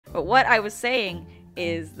But what I was saying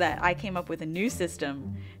is that I came up with a new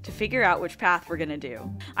system to figure out which path we're gonna do.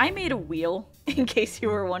 I made a wheel, in case you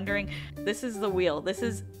were wondering. This is the wheel. This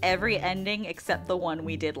is every ending except the one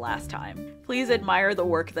we did last time. Please admire the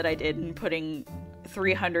work that I did in putting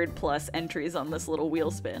 300 plus entries on this little wheel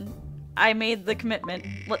spin. I made the commitment.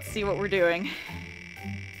 Let's see what we're doing.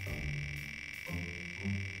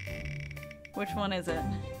 Which one is it?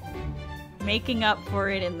 Making up for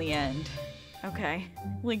it in the end. Okay.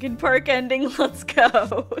 Linkin Park ending, let's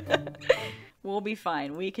go. We'll be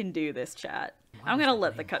fine. We can do this, chat. I'm gonna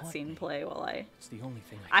let the cutscene play while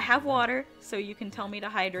I have water, so you can tell me to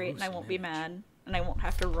hydrate and I won't be mad. And I won't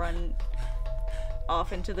have to run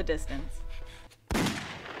off into the distance.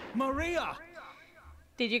 Maria!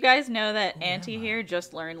 Did you guys know that Auntie here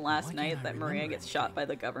just learned last night that Maria gets shot by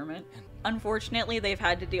the government? Unfortunately, they've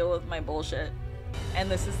had to deal with my bullshit.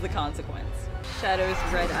 And this is the consequence. Shadow's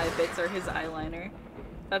red eye bits are his eyeliner.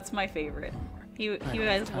 That's my favorite. He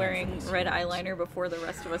was wearing red eyeliner before the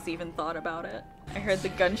rest of us even thought about it. I heard the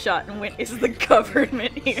gunshot and went, is the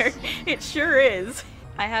government here? It sure is.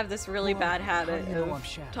 I have this really bad habit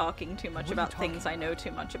of talking too much about things I know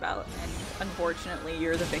too much about, and unfortunately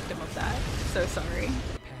you're the victim of that. So sorry.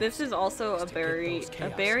 This is also a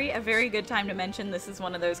very good time to mention this is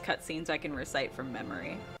one of those cutscenes I can recite from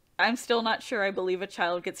memory. I'm still not sure I believe a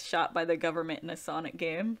child gets shot by the government in a Sonic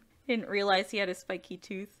game. Didn't realize he had a spiky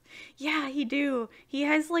tooth. Yeah, he do. He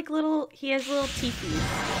has little Tiki.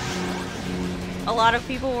 A lot of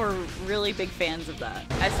people were really big fans of that.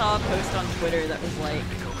 I saw a post on Twitter that was like,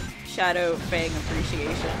 Shadow Fang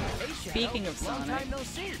appreciation. Speaking of Sonic.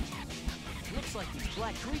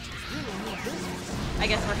 I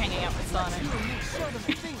guess we're hanging out with Sonic.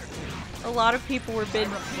 A lot of people were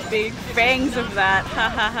big fangs of that. Ha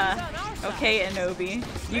ha ha. Okay, Anobi.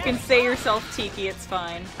 You can say yourself Tiki, it's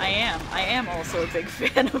fine. I am also a big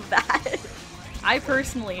fan of that. I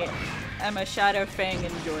personally am a Shadow Fang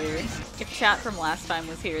enjoyer. If chat from last time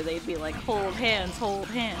was here, they'd be like, hold hands, hold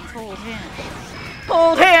hands, hold hands.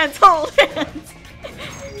 Hold hands, hold hands!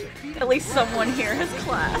 At least someone here has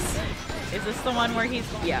class. Is this the one where he's-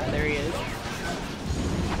 yeah, there he is.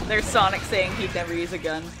 There's Sonic saying he'd never use a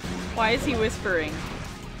gun. Why is he whispering?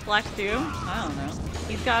 Black 2? I don't know.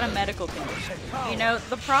 He's got a medical condition. You know,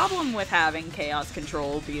 the problem with having Chaos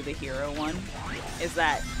Control be the hero one is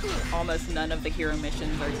that almost none of the hero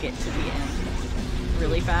missions are get to the end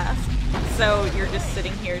really fast. So you're just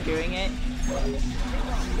sitting here doing it.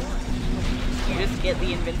 You just get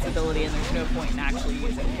the invincibility and there's no point in actually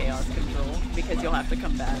using Chaos Control because you'll have to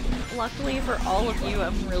come back. Luckily for all of you,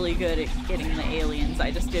 I'm really good at getting the aliens.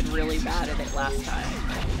 I just did really bad at it last time.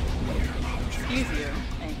 Excuse you.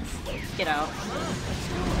 Thanks. Get out.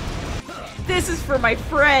 This is for my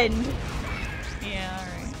friend! Yeah,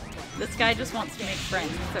 alright. This guy just wants to make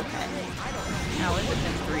friends. It's okay. How has it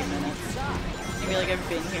been 3 minutes? I feel like I've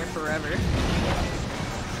been here forever.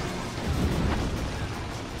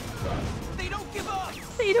 They don't give up!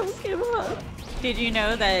 They don't give up! Did you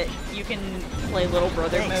know that you can play Little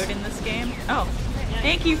Brother mode in this game? Oh.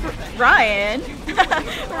 Thank you for- Ryan!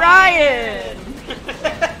 Ryan!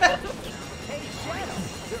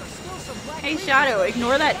 Hey Shadow,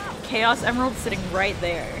 ignore that Chaos Emerald sitting right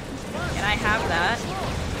there. And I have that.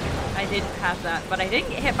 I didn't have that, but I didn't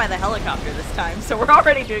get hit by the helicopter this time, so we're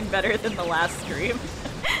already doing better than the last stream.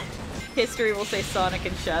 History will say Sonic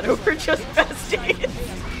and Shadow were just besties.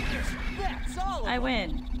 I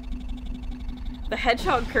win. The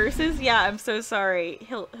hedgehog curses? Yeah, I'm so sorry.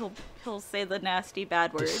 He'll say the nasty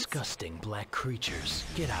bad words. Disgusting black creatures.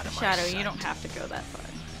 Get out of my Shadow, sight. you don't have to go that far.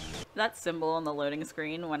 That symbol on the loading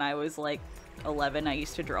screen, when I was like 11, I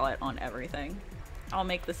used to draw it on everything. I'll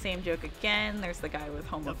make the same joke again. There's the guy with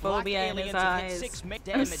homophobia in his eyes.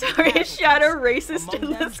 I'm sorry, is Shadow racist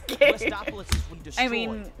in this game? I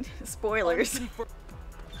mean, spoilers.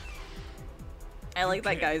 I like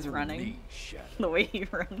that guy's running. The way he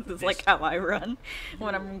runs is like how I run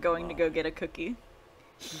when I'm going to go get a cookie.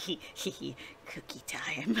 Cookie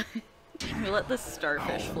time. We let the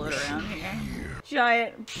starfish float around here.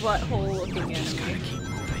 Giant butthole looking enemy.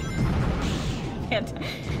 And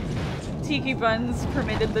Tiki Buns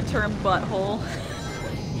permitted the term butthole.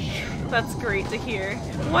 That's great to hear.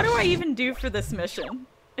 What do I even do for this mission?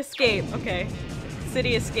 Escape, okay.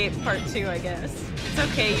 City Escape Part 2, I guess. It's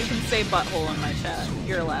okay, you can say butthole in my chat.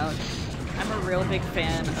 You're allowed. I'm a real big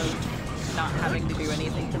fan of not having to do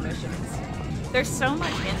anything to missions. There's so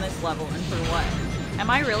much in this level, and for what? Am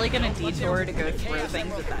I really gonna detour to go throw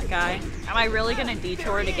things at that guy? Am I really gonna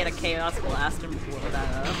detour to get a Chaos Blast and blow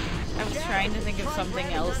that up? I was trying to think of something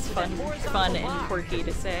else fun and quirky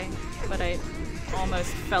to say, but I almost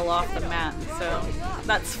fell off the map, so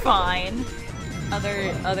that's fine.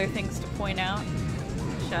 Other things to point out.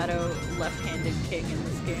 Shadow left-handed king in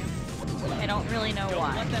this game. I don't really know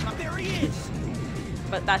why. There he is!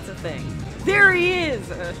 But that's a thing. There he is!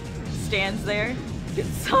 Stands there. Did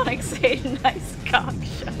Sonic say nice cock,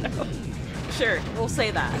 Shadow? Sure, we'll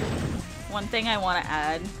say that. One thing I want to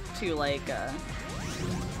add to, like,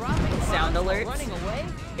 sound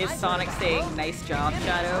alerts is Sonic saying nice job,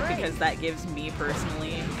 Shadow, because that gives me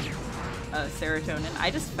personally serotonin. I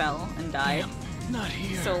just fell and died. Not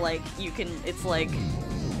here. So, like, you can, it's like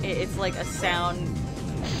a sound,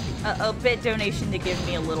 a bit donation to give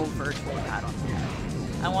me a little virtual pat on the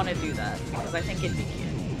head. I want to do that because I think it'd be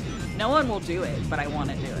cute. No one will do it, but I want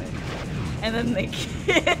to do it. And then they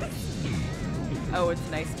kiss. Oh, it's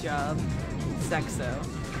a nice job. Sexo.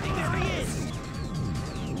 There he is!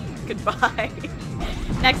 Goodbye.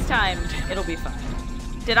 Next time, it'll be fun.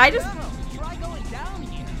 Did I just... Try going down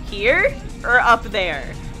here. Here? Or up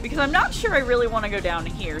there? Because I'm not sure I really want to go down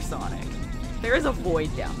here, Sonic. There is a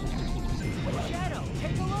void down there. Shadow,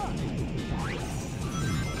 take a look.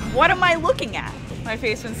 What am I looking at? My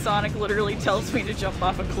face when Sonic literally tells me to jump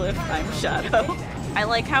off a cliff. I'm Shadow. I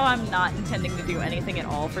like how I'm not intending to do anything at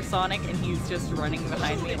all for Sonic, and he's just running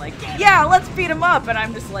behind me like, yeah, let's beat him up! And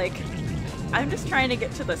I'm just like, I'm just trying to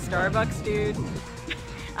get to the Starbucks, dude.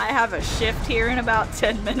 I have a shift here in about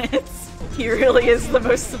 10 minutes. He really is the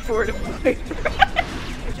most supportive boyfriend.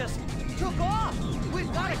 You just took off.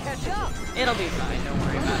 We've got to catch up. It'll be fine, don't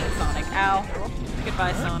worry about it, Sonic. Ow.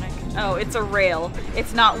 Goodbye, Sonic. Oh, it's a rail.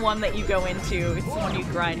 It's not one that you go into, it's the one you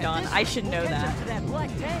grind on. I should know that. To that black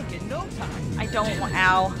tank in no time. I don't want.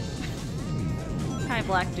 Ow. Hi,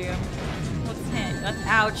 Black Doom. What's his?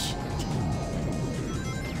 Ouch.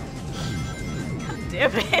 God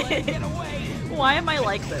damn it. Get away. Why am I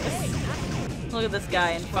like this? Look at this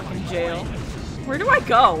guy in fucking jail. Where do I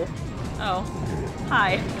go? Oh.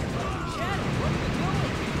 Hi.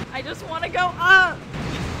 I just want to go up.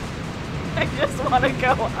 I just want to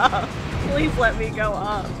go up. Please let me go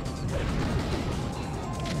up.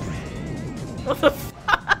 What the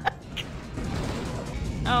fuck?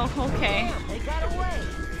 Oh, okay. They got away.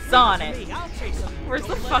 Sonic. I'll chase them. Where's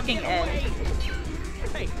the Don't let fucking them get end? away.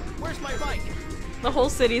 Hey, where's my bike? The whole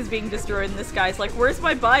city is being destroyed and this guy's like, where's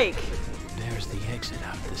my bike? There's the exit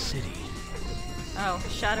out of the city. Oh,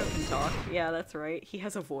 Shadow can talk. Yeah, that's right. He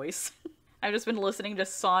has a voice. I've just been listening to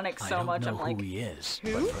Sonic so much, I'm like, who he is,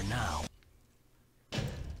 who? but for now,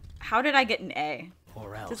 how did I get an A?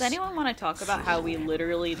 or else. Does anyone want to talk about how we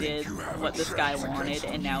literally did what this guy wanted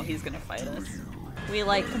and now he's gonna fight us? We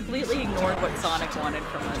like completely ignored what Sonic wanted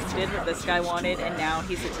from us, did what this guy wanted, and now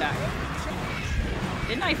he's attacking.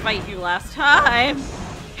 Didn't I fight you last time?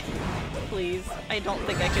 Please, I don't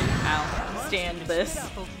think I can stand this.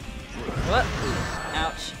 What?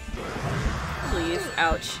 Ouch. Please,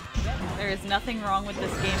 ouch. There is nothing wrong with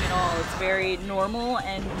this game at all. It's very normal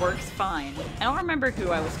and works fine. I don't remember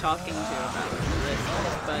who I was talking to about this,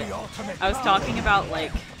 but I was talking about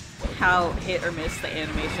like how hit or miss the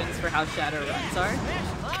animations for how Shadow runs are.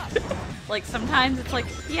 Like sometimes it's like,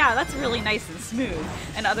 yeah, that's really nice and smooth,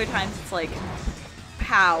 and other times it's like,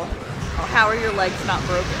 how? Oh, how are your legs not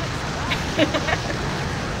broken?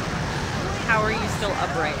 How are you still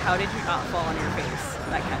upright? How did you not fall on your face?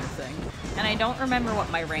 That kind of thing. And I don't remember what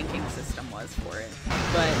my ranking system was for it.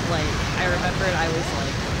 But, like, I remembered I was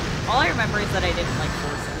like... All I remember is that I didn't like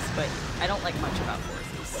forces, but I don't like much about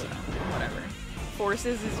forces, so whatever.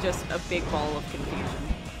 Forces is just a big ball of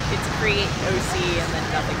confusion. It's create OC and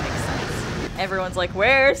then nothing makes sense. Everyone's like,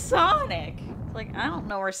 where's Sonic? It's like, I don't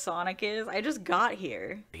know where Sonic is. I just got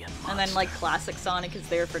here. And then, like, classic Sonic is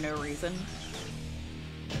there for no reason.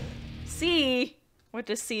 C! What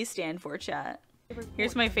does C stand for, chat?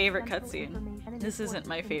 Here's my favorite cutscene. This isn't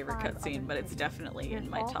my favorite cutscene, but it's definitely in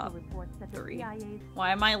my top 3.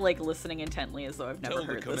 Why am I, like, listening intently as though I've never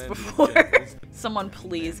heard this before? Someone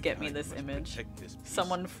please get me this image.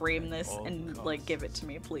 Someone frame this and, like, give it to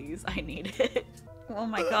me, please. I need it. Oh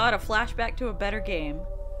my god, a flashback to a better game.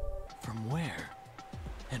 From where?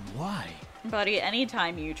 And why? Buddy,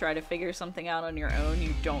 anytime you try to figure something out on your own,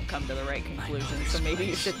 you don't come to the right conclusion, so maybe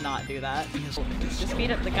you should not do that. Just beat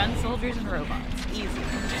up the gun soldiers and robots. Easy.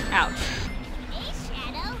 Ouch. Hey,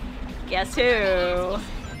 Shadow. Guess who?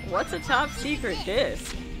 What's a top secret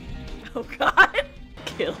disc? Oh god.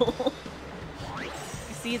 Kill.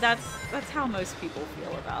 See, that's how most people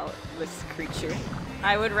feel about this creature.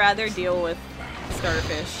 I would rather deal with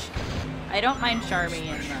Starfish. I don't mind Charmy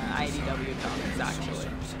in the IDW comics, actually.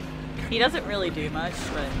 He doesn't really do much,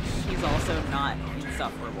 but he's also not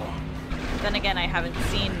insufferable. Then again, I haven't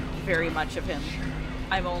seen very much of him.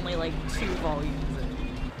 I'm only like 2 volumes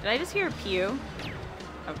Did I just hear a pew?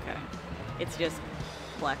 Okay. It's just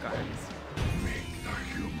black arms. Make the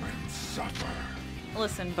humans suffer.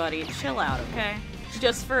 Listen, buddy, chill out, okay?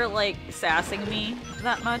 Just for, like, sassing me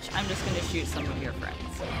that much, I'm just gonna shoot some of your friends.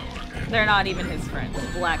 They're not even his friends.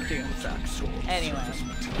 Black Doom sucks. Anyway,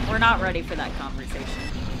 we're not ready for that conversation.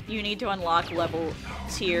 You need to unlock level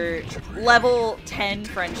 10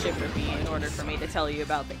 friendship with me in order for me to tell you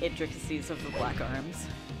about the intricacies of the black arms.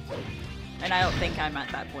 And I don't think I'm at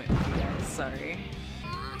that point with you guys, sorry.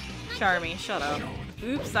 Charmy, shut up.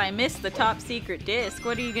 Oops, I missed the top secret disc.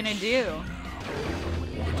 What are you gonna do?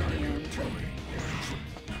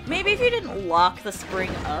 Maybe if you didn't lock the spring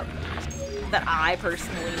up that I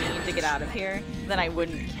personally need to get out of here, then I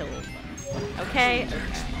wouldn't kill them. Okay? Okay.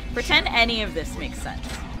 Pretend any of this makes sense.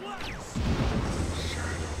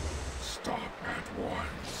 Stop at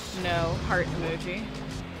once. No, heart emoji.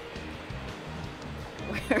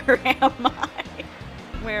 Where am I?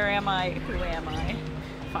 Where am I? Who am I?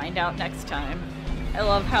 Find out next time. I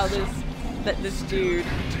love how this dude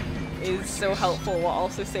is so helpful while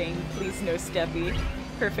also saying please no steppy.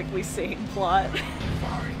 Perfectly sane plot.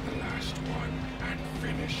 Find the last one and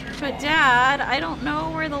finish it. But Dad, I don't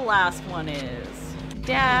know where the last one is.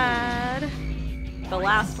 Dad, the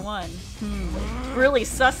last one. Really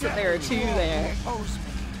sus that there are two there.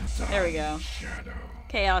 There we go. Shadow.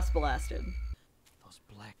 Chaos blasted. Those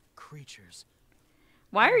black creatures.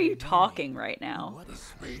 Why are you talking right now? What is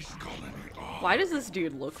Space colony off. Why does this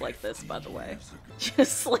dude look like this, by the way?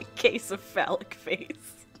 Just like case of phallic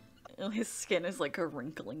face. His skin is like a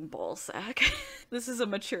wrinkling ball sack. This is a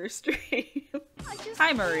mature stream.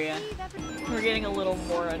 Hi, Maria. We're getting a little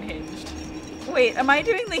more unhinged. Wait, am I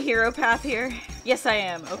doing the hero path here? Yes, I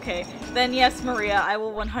am. Okay. Then yes, Maria, I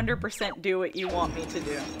will 100% do what you want me to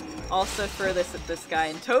do. Also throw this at this guy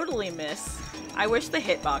and totally miss. I wish the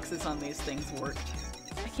hitboxes on these things worked.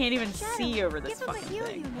 I can't even see over this fucking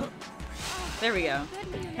thing. There we go.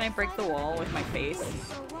 Can I break the wall with my face?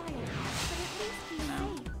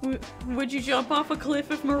 No. Would you jump off a cliff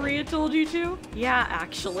if Maria told you to? Yeah,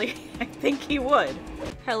 actually. I think he would.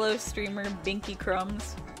 Hello, streamer Binky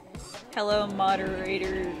Crumbs. Hello,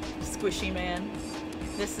 moderator Squishy Man.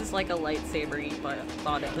 This is like a lightsaber you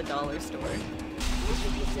bought at the dollar store.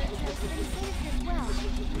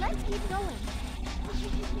 Let's keep going.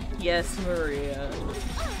 Yes, Maria.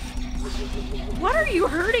 What are you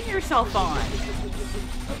hurting yourself on?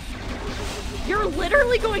 You're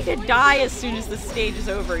literally going to die as soon as the stage is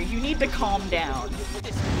over. You need to calm down.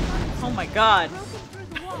 Oh my god.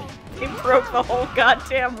 He broke the whole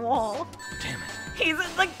goddamn wall. Damn it. He's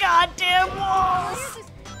in the goddamn walls!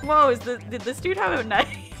 Whoa, did this dude have a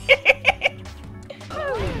knife?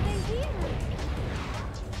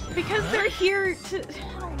 Because they're here to...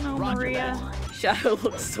 I don't know, Maria. Shadow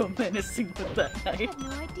looks so menacing with that knife.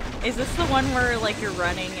 Is this the one where, like, you're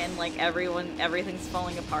running and, like, everything's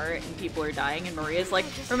falling apart and people are dying and Maria's like,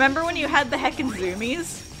 remember when you had the heckin'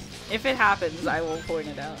 zoomies? If it happens, I will point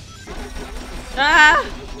it out. Ah!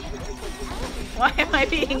 Why am I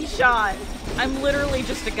being shot? I'm literally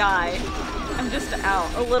just a guy. I'm just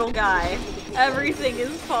a little guy. Everything is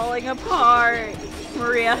falling apart.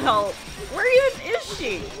 Maria, help. Where even is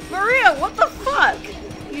she? Maria, what the fuck?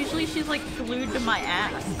 Usually she's like glued to my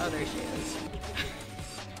ass. Oh, there she is.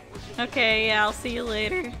 Okay, yeah, I'll see you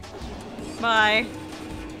later. Bye.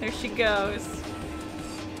 There she goes.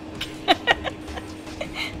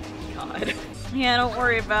 God. Yeah, don't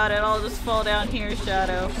worry about it. I'll just fall down here,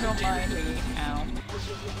 Shadow. Don't mind me. Ow.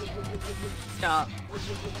 Stop.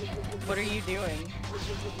 What are you doing?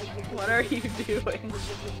 What are you doing?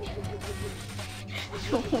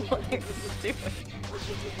 What are you doing?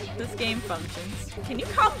 This game functions. Can you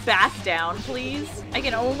calm back down, please? I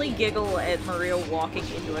can only giggle at Maria walking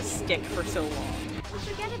into a stick for so long.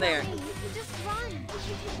 There.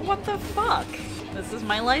 What the fuck? This is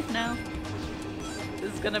my life now.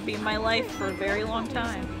 This is gonna be my life for a very long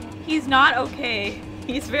time. He's not okay.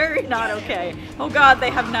 He's very not okay. Oh god, they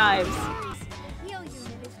have knives.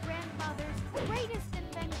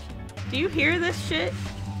 Do you hear this shit?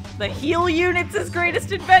 The heal unit's his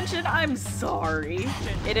greatest invention? I'm sorry.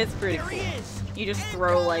 It is pretty cool. You just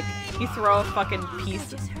throw you throw a fucking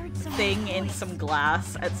thing in some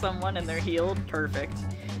glass at someone and they're healed. Perfect.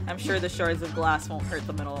 I'm sure the shards of glass won't hurt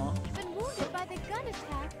them at all.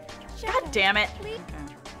 God damn it. Okay.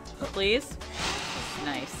 Please?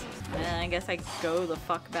 Nice. And I guess I go the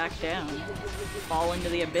fuck back down. Fall into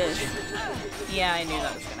the abyss. Yeah, I knew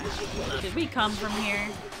that was gonna happen. Did we come from here?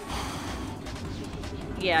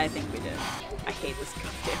 Yeah, I think we did. I hate this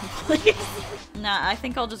goddamn place. Nah, I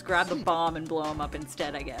think I'll just grab the bomb and blow him up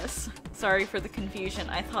instead, I guess. Sorry for the confusion.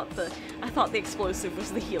 I thought the explosive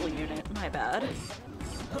was the heal unit. My bad.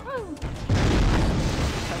 Oh.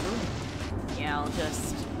 Yeah,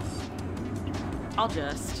 I'll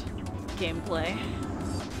just gameplay.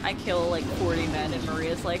 I kill like 40 men and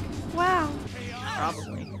Maria's like, wow.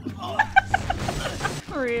 Probably.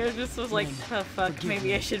 Maria just was like, oh fuck,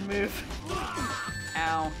 maybe I should move.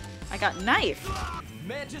 Ow. I got knife.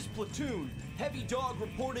 Mantis platoon, heavy dog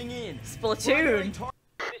reporting in. Splatoon.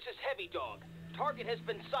 This is Heavy Dog. Target has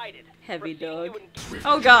been sighted. Heavy Proceed dog. to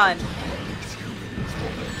Oh god.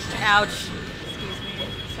 Ouch. Excuse me.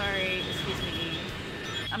 Sorry. Excuse me.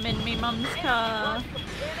 I'm in me mum's car.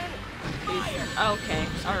 Okay.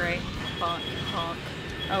 Alright. Bonk. Bonk.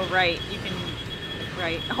 Oh right. You can...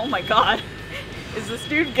 Right. Oh my god. Is this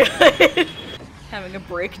dude good? Having a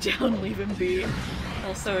breakdown, leave him be.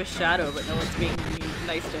 Also a Shadow, but no one's being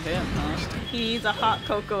nice to him, huh? He needs a hot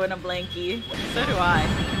cocoa and a blankie. So do I.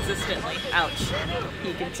 Consistently. Ouch.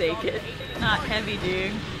 He can take it. Not heavy,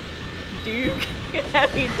 dude. Dude.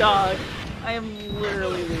 Heavy dog. I am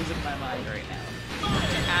literally losing my mind right now.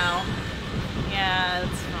 Ow. Yeah,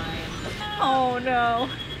 that's fine. Oh no.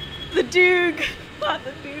 The Duke! Not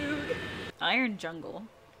the Duke! Iron Jungle.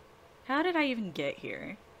 How did I even get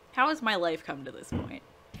here? How has my life come to this point?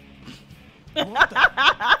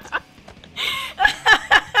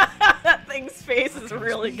 That thing's face is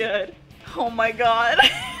really good. Oh my god.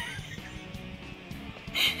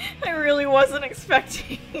 I really wasn't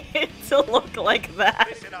expecting it to look like that.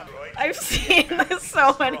 I've seen this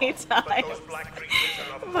so many times,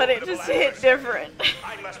 but it just hit different.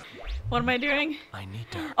 What am I doing? I need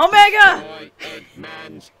to. Omega!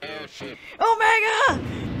 Omega!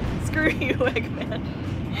 Screw you,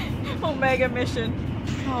 Eggman. Omega mission.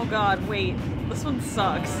 Oh god, wait. This one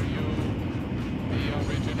sucks.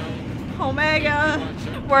 Omega!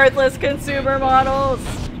 Worthless consumer models!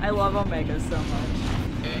 I love Omega so much.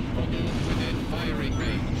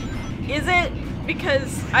 Is it?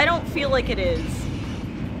 Because I don't feel like it is.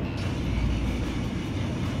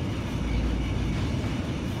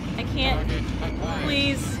 I can't.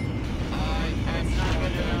 Please.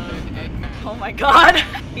 Oh my god.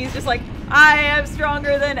 He's just like, I am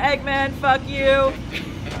stronger than Eggman, fuck you.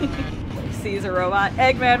 Sees a robot.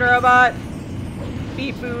 Eggman robot.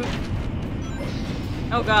 Beep boop.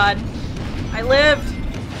 Oh god. I lived.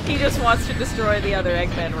 He just wants to destroy the other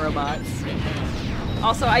Eggman robots.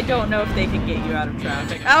 Also, I don't know if they can get you out of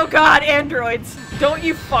traffic. Oh god, androids! Don't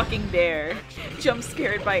you fucking dare. Jump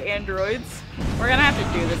scared by androids. We're gonna have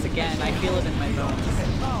to do this again. I feel it in my bones.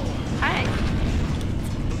 Hi.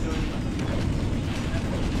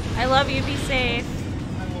 I love you, be safe.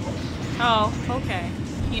 Oh, okay.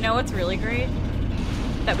 You know what's really great?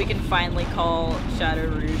 That we can finally call Shadow,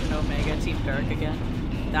 Rouge, and Omega Team Dark again.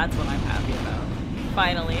 That's what I'm happy about.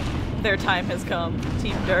 Finally, their time has come.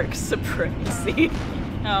 Team Dark supremacy.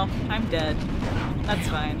 Oh, I'm dead. That's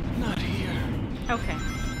fine. Not here. Okay.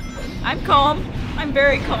 I'm calm. I'm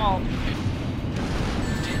very calm.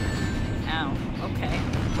 Ow. Okay.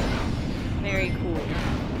 Very cool.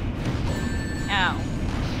 Ow.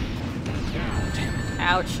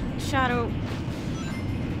 Ouch. Shadow.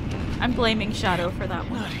 I'm blaming Shadow for that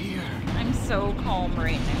one. Not here. I'm so calm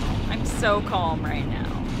right now. I'm so calm right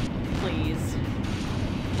now. Please.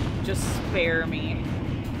 Just spare me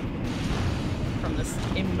from this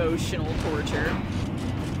emotional torture.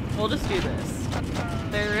 We'll just do this.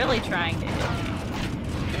 They're really trying to hit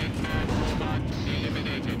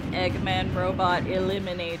me. Eggman robot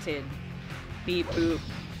eliminated. Beep boop.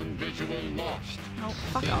 Oh,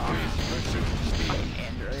 fuck off. Fucking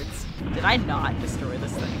androids. Did I not destroy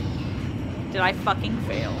this thing? Did I fucking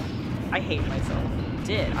fail? I hate myself.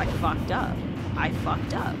 Did. I fucked up. I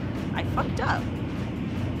fucked up. I fucked up.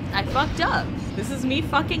 I fucked up. This is me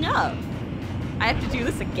fucking up. I have to do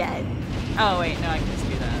this again. Oh wait, no, I can just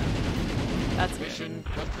do that. That's good.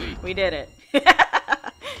 We did it.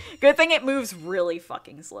 Good thing it moves really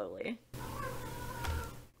fucking slowly.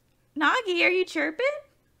 Nagi, are you chirping?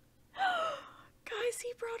 Guys,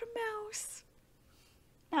 he brought a mouse.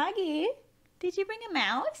 Nagi, did you bring a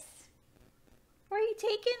mouse? Where are you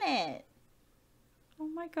taking it? Oh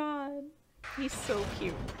my god. He's so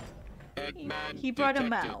cute. He brought a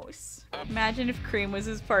mouse. Imagine if Cream was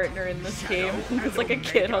his partner in this game. He was like a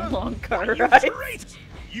kid on long car rides.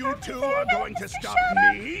 You two are going to stop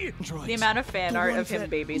me? The amount of fan art of him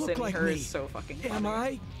babysitting her is so fucking funny. Am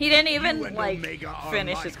I? He didn't even, You and like, Omega are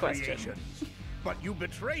finish my his question. creation. But you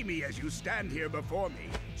betray me as you stand here before me.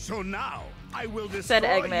 So now, I will said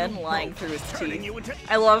destroy Eggman, you lying both, through his turning teeth. you into-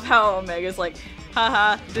 I love how Omega's like,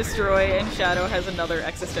 haha, destroy, and Shadow has another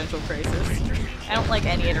existential crisis. I don't like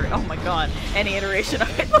any iteration. Oh my god, any iteration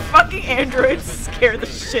of it. The fucking androids scare the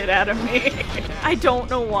shit out of me. I don't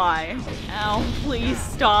know why. Ow, please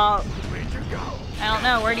stop. Where'd you go? I don't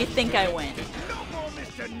know, where do you think I went? No more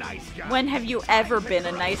Mr. Nice Guy. When have you ever been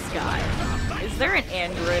a nice guy? Is there an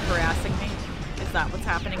android harassing me? Is that what's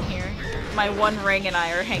happening here? My one ring and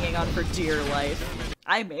I are hanging on for dear life.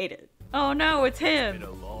 I made it. Oh no, it's him.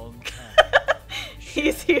 A long time.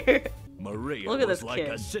 He's here. Maria Look at was this like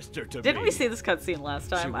kid. a sister to Didn't me. we see this cutscene last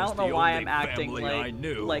time? I was don't know the why only I'm acting family I like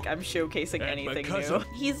knew. I'm showcasing And anything because new. of-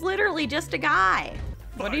 He's literally just a guy.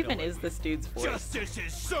 What even Finally, is this dude's voice? Justice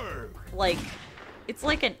is served. Like, it's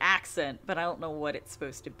like an accent, but I don't know what it's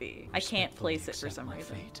supposed to be. I can't place it for Accept some my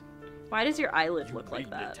reason. fate. Why does your eyelid look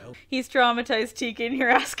like read that? it, He's traumatized Tiki and you're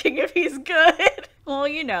asking if he's good. Well,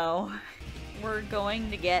 you know, we're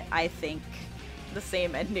going to get, I think, the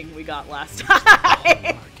same ending we got last time.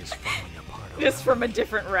 Mark is falling apart. Just from a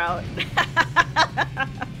different route.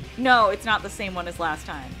 No, it's not the same one as last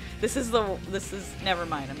time. Never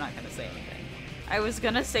mind, I'm not gonna say anything. I was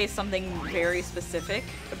gonna say something very specific,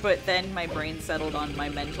 but then my brain settled on my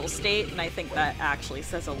mental state, and I think that actually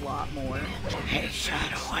says a lot more. Hey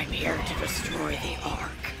Shadow, I'm here to destroy the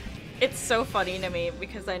Ark. It's so funny to me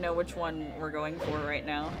because I know which one we're going for right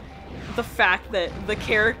now. The fact that the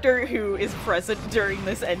character who is present during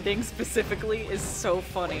this ending specifically is so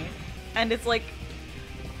funny. And it's like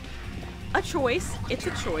a choice. It's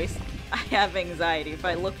a choice. I have anxiety. If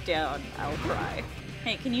I look down, I'll cry.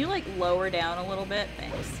 Hey, can you like lower down a little bit?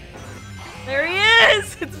 Thanks. There he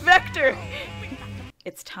is! It's Vector!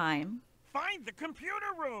 It's time. Find the computer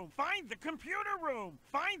room! Find the computer room!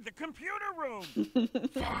 Find the computer room!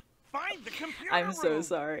 Find the computer room! I'm so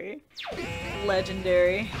sorry.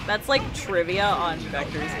 Legendary. That's like trivia on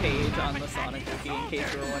Vector's page on the Sonic Wiki, in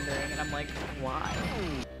case you were wondering, and I'm like, why?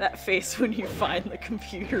 That face when you find the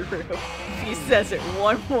computer room. He says it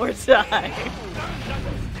one more time.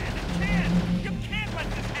 You can't let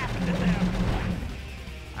this happen to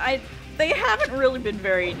them! They haven't really been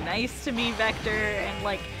very nice to me, Vector, and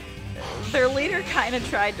like, their leader kind of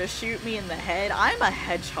tried to shoot me in the head. I'm a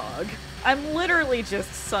hedgehog. I'm literally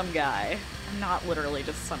just some guy. I'm not literally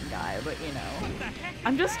just some guy, but you know.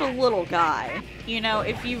 I'm just a little guy. You know,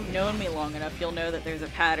 if you've known me long enough, you'll know that there's a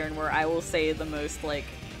pattern where I will say the most, like,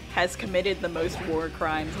 has committed the most war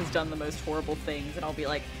crimes, has done the most horrible things, and I'll be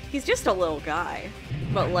like, he's just a little guy.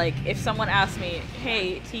 But like, if someone asks me,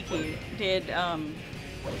 hey, Tiki, did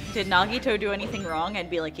Nagito do anything wrong? I'd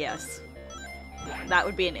be like, yes. That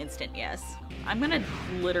would be an instant yes. I'm gonna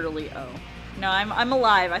literally, oh. No, I'm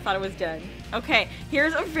alive. I thought I was dead. Okay,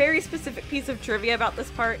 here's a very specific piece of trivia about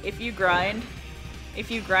this part. If you grind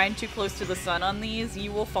too close to the sun on these,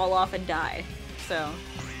 you will fall off and die. So,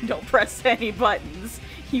 don't press any buttons.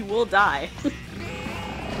 You will die.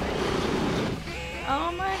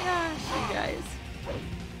 Oh my gosh, you guys.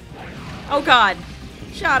 Oh god.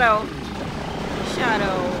 Shadow.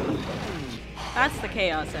 Shadow. That's the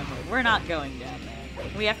Chaos Emerald. We're not going down there.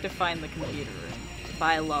 We have to find the computer room.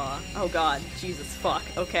 By law. Oh god. Jesus fuck.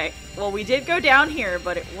 Okay. Well, we did go down here,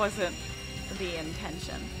 but it wasn't the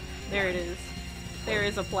intention. There it is. There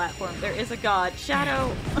is a platform. There is a god.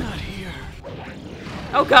 Shadow! Not here.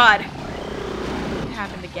 Oh god! It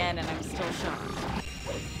happened again and I'm still shocked.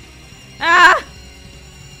 Ah!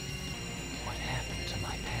 What happened to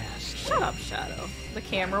my past? Shut up, Shadow. The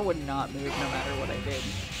camera would not move no matter what I did.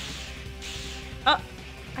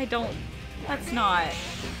 I don't... That's not...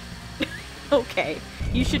 Okay,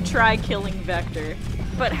 you should try killing Vector.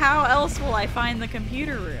 But how else will I find the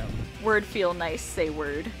computer room? Word feel nice, say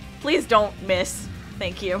word. Please don't miss.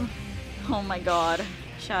 Thank you. Oh my god.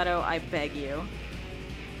 Shadow, I beg you.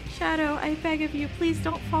 Shadow, I beg of you, please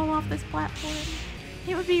don't fall off this platform.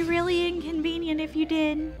 It would be really inconvenient if you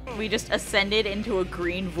did. We just ascended into a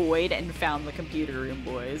green void and found the computer room,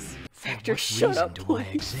 boys. Vector, shut up, do I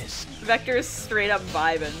please. exist? Vector is straight up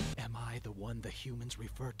vibing. Am I the one the humans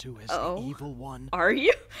refer to as Uh-oh. the evil one? Are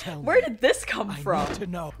you? Tell Where me. did this come I from? need to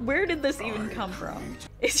know. Where did this even come from?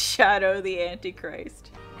 Is Shadow the Antichrist?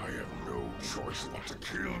 I have no choice but to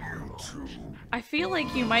kill you too. I feel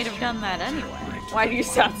like you might have done that anyway. Why do you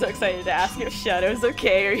sound so excited to ask if Shadow's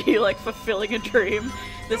okay? Are you like fulfilling a dream?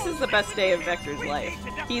 This is the best day of Vector's life.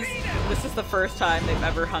 This is the first time they've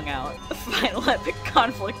ever hung out. The final epic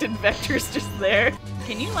conflict and Vector's just there.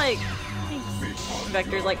 Can you like... Thanks.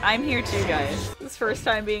 Vector's like, I'm here too, guys. This first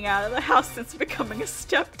time being out of the house since becoming a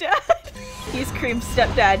stepdad. He's Cream's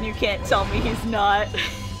stepdad and you can't tell me he's not.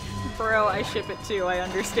 Bro, I ship it too, I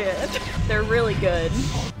understand. They're really good.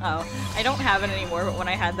 Oh, I don't have it anymore, but when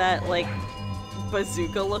I had that, like,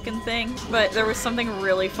 bazooka looking thing, but there was something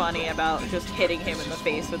really funny about just hitting him in the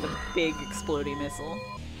face with a big exploding missile.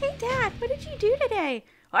 Hey Dad, what did you do today?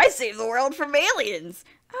 I saved the world from aliens!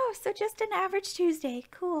 Oh, so just an average Tuesday.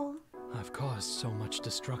 Cool. I've caused so much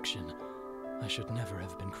destruction. I should never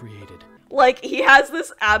have been created. Like, he has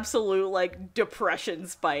this absolute, like, depression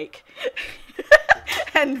spike.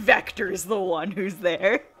 And Vector's the one who's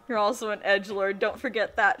there. You're also an edgelord, don't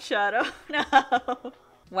forget that, Shadow. No.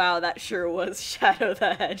 Wow, that sure was Shadow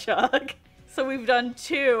the Hedgehog. So we've done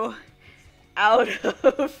 2 out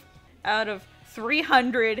of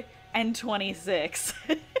 326.